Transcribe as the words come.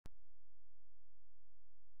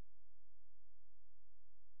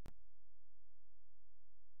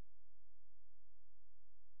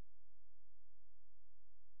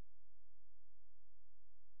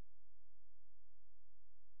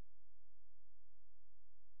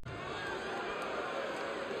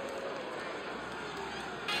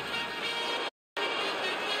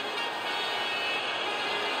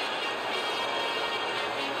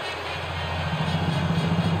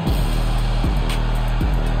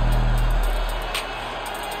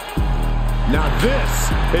Now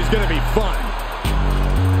this is going to be fun.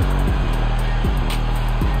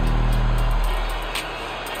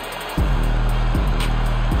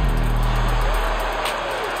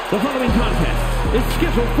 The following contest is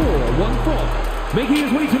scheduled for one fall. Making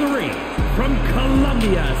his way to the ring from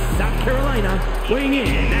Columbia, South Carolina, weighing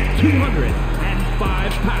in at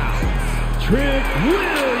 205 pounds, Trick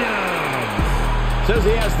Williams. Says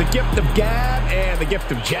he has the gift of gab and the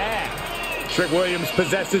gift of jab. Trick Williams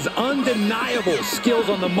possesses undeniable skills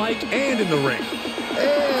on the mic and in the ring.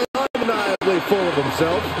 And undeniably full of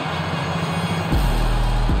himself.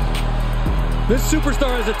 This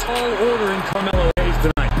superstar has a tall order in Carmello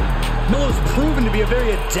tonight. Melo's proven to be a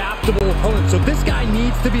very adaptable opponent, so this guy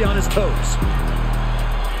needs to be on his toes.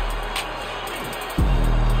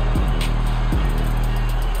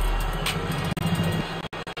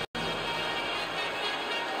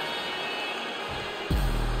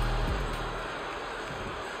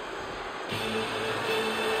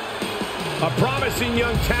 A promising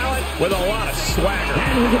young talent with a lot of swagger.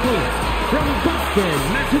 And his opponent from Boston,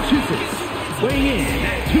 Massachusetts, weighing in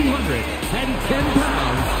at 210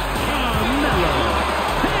 pounds, Carmello.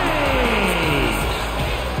 Hey!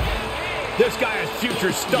 This guy is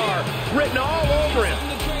future star written all over him.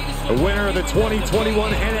 The winner of the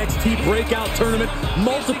 2021 NXT Breakout Tournament,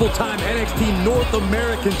 multiple-time NXT North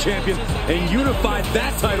American champion, and unified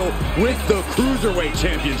that title with the Cruiserweight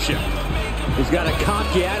Championship. He's got a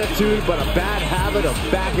cocky attitude, but a bad habit of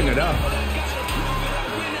backing it up.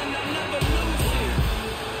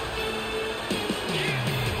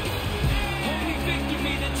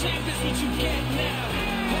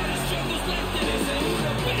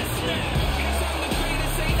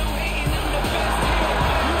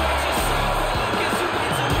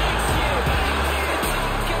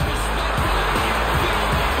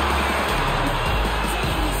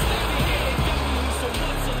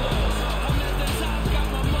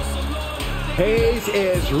 Hayes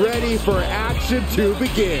is ready for action to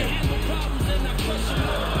begin.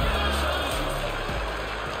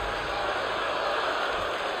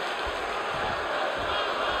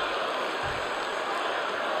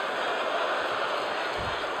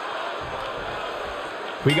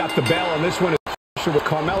 We got the bell, and this one is with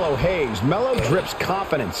Carmello Hayes. Melo drips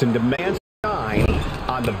confidence and demands shine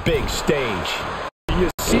on the big stage. You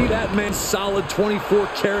see that man's solid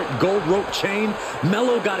 24-karat gold rope chain?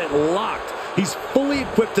 Melo got it locked. He's fully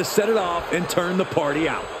equipped to set it off and turn the party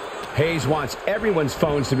out. Hayes wants everyone's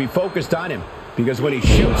phones to be focused on him because when he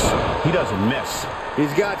shoots, he doesn't miss.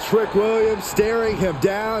 He's got Trick Williams staring him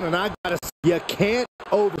down, and I gotta say, you can't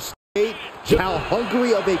overstate how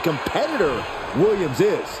hungry of a competitor Williams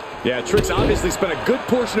is. Yeah, Trick's obviously spent a good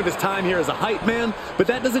portion of his time here as a hype man, but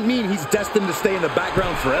that doesn't mean he's destined to stay in the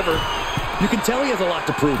background forever. You can tell he has a lot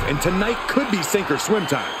to prove, and tonight could be sink or swim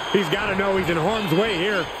time. He's got to know he's in harm's way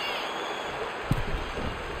here.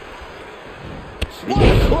 What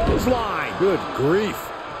a clothesline! Good grief.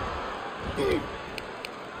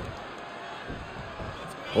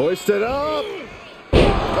 Hoisted up.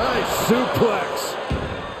 Nice suplex.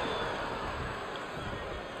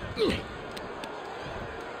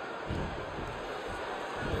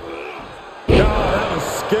 That was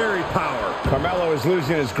scary power. Carmello is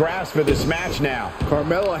losing his grasp of this match now.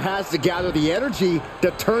 Carmello has to gather the energy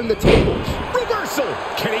to turn the tables. Reversal.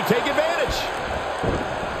 Can he take advantage?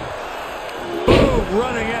 Boom,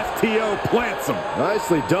 running FTO plants him.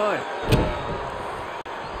 Nicely done.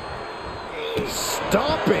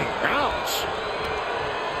 Stomping. Ouch.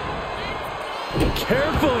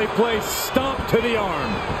 Carefully placed stomp to the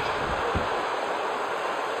arm.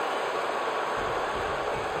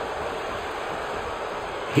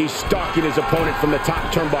 He's stalking his opponent from the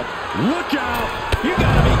top turnbuckle. Look out! You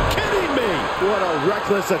gotta be kidding me! What a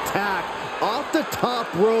reckless attack. Off the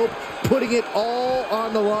top rope, putting it all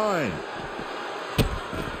on the line.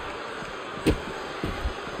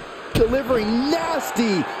 Delivering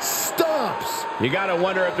nasty stomps. You gotta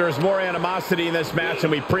wonder if there's more animosity in this match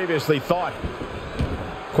than we previously thought.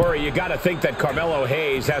 Corey, you gotta think that Carmello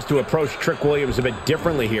Hayes has to approach Trick Williams a bit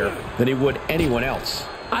differently here than he would anyone else.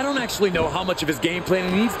 I don't actually know how much of his game plan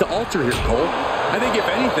he needs to alter here, Cole. I think if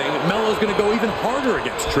anything, Melo's going to go even harder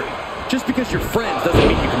against Trick. Just because you're friends doesn't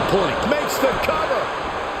mean you can pull him. Makes the cover.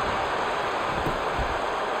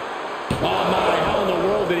 Oh my, how in the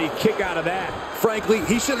world did he kick out of that? Frankly,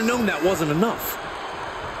 he should have known that wasn't enough.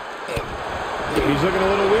 He's looking a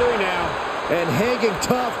little weary now. And hanging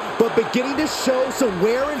tough, but beginning to show some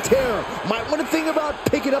wear and tear. Might want to think about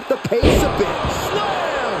picking up the pace a bit.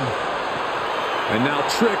 Slam! And now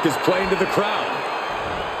Trick is playing to the crowd.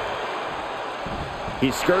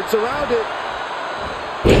 He skirts around it.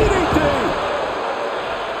 DDT!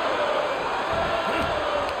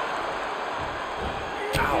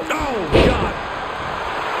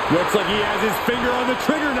 Looks like he has his finger on the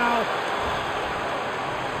trigger now.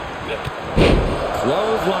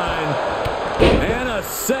 Clothesline. And a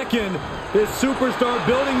second. This superstar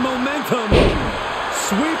building momentum.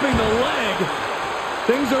 Sweeping the leg.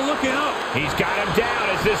 Things are looking up. He's got him down.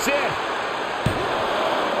 Is this it?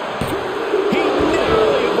 He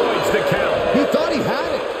narrowly avoids the count. He thought he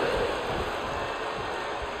had it.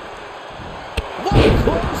 What a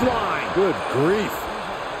clothesline. Good grief.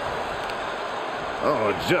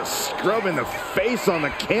 Oh, just scrubbing the face on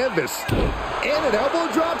the canvas. And an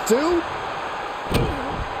elbow drop, too.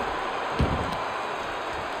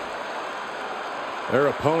 Their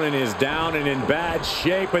opponent is down and in bad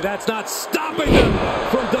shape, but that's not stopping them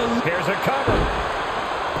from Here's a cover.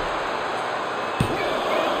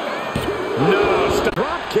 No, stop.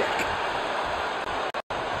 Drop kick.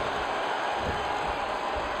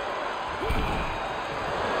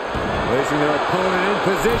 Placing their opponent in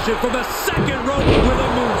position from the second rope with a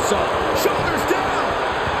moonsault. Shoulders down.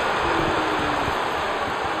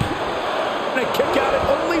 And a kick out at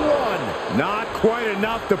only one. Not quite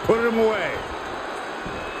enough to put him away.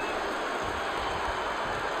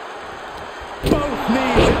 Both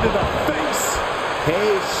knees into the face.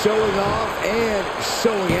 Hayes showing off and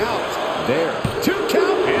showing out. There. 2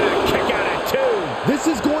 count. And a kick out at 2. This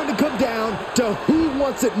is going to come down to who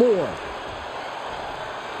wants it more.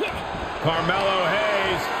 Carmello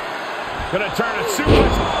Hayes gonna turn a suplex.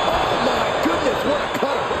 Oh my goodness, what a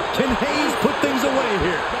cutter. Can Hayes put things away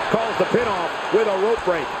here? Calls the pin off with a rope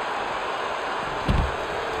break.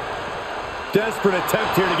 Desperate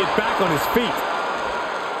attempt here to get back on his feet.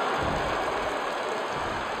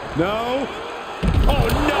 No. Oh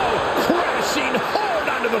no! Crashing hard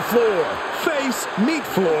onto the floor. Face, meat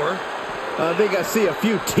floor. I think I see a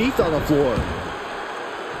few teeth on the floor.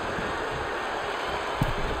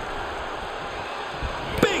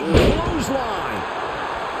 Big clothesline.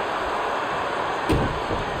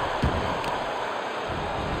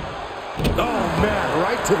 Oh man,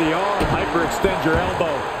 right to the arm. Hyperextend your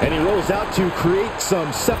elbow. And he rolls out to create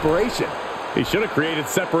some separation. He should have created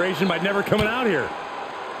separation by never coming out here.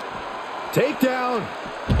 Takedown.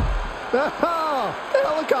 Oh,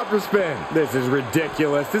 helicopter spin. This is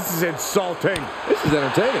ridiculous. This is insulting. This is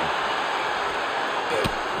entertaining.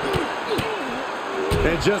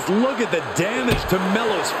 And just look at the damage to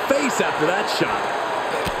Mello's face after that shot.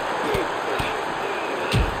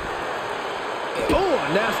 Oh,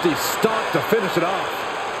 a nasty stomp to finish it off.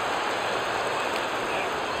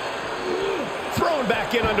 Thrown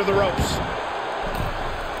back in under the ropes.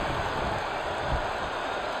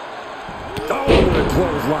 Oh, the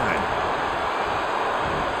clothesline.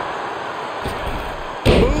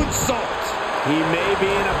 Moonsault. He may be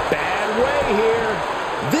in a bad way here.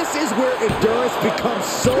 This is where endurance becomes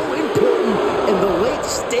so important in the late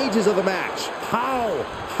stages of the match. How?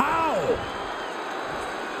 How?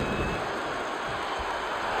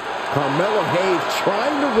 Carmello Hayes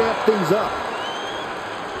trying to ramp things up.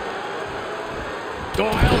 Oh,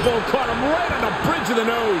 elbow caught him right on the bridge of the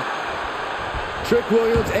nose. Trick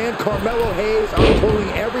Williams and Carmello Hayes are pulling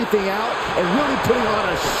everything out and really putting on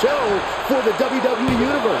a show for the WWE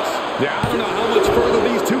Universe. Yeah, I don't know how much further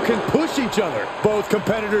these two can push each other. Both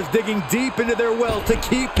competitors digging deep into their well to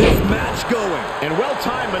keep this match going. And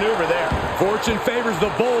well-timed maneuver there. Fortune favors the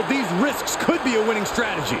bold. These risks could be a winning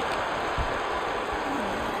strategy.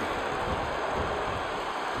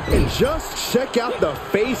 And just check out the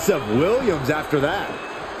face of Williams after that.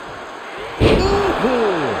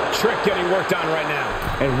 Ooh, trick getting worked on right now.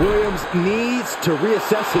 And Williams needs to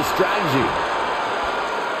reassess his strategy.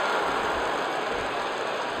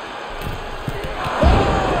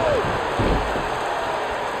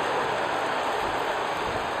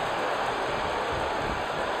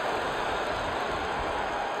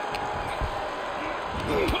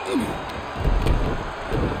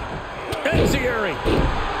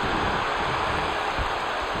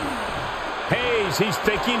 Hayes, he's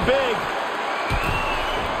thinking big.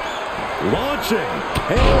 Launching.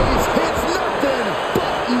 Hayes hits nothing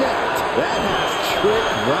but net. That has Trick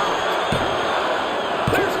rocked.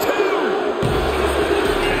 There's 2.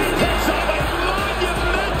 And picks up a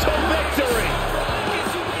monumental victory.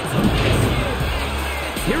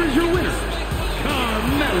 Here is your winner,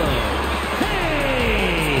 Carmello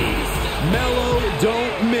Hayes. Mello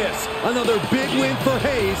don't miss. Another big win for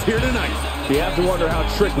Hayes here tonight. You have to wonder how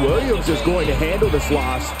Trick Williams is going to handle this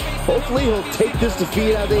loss. Hopefully he'll take this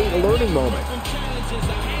defeat as a learning moment.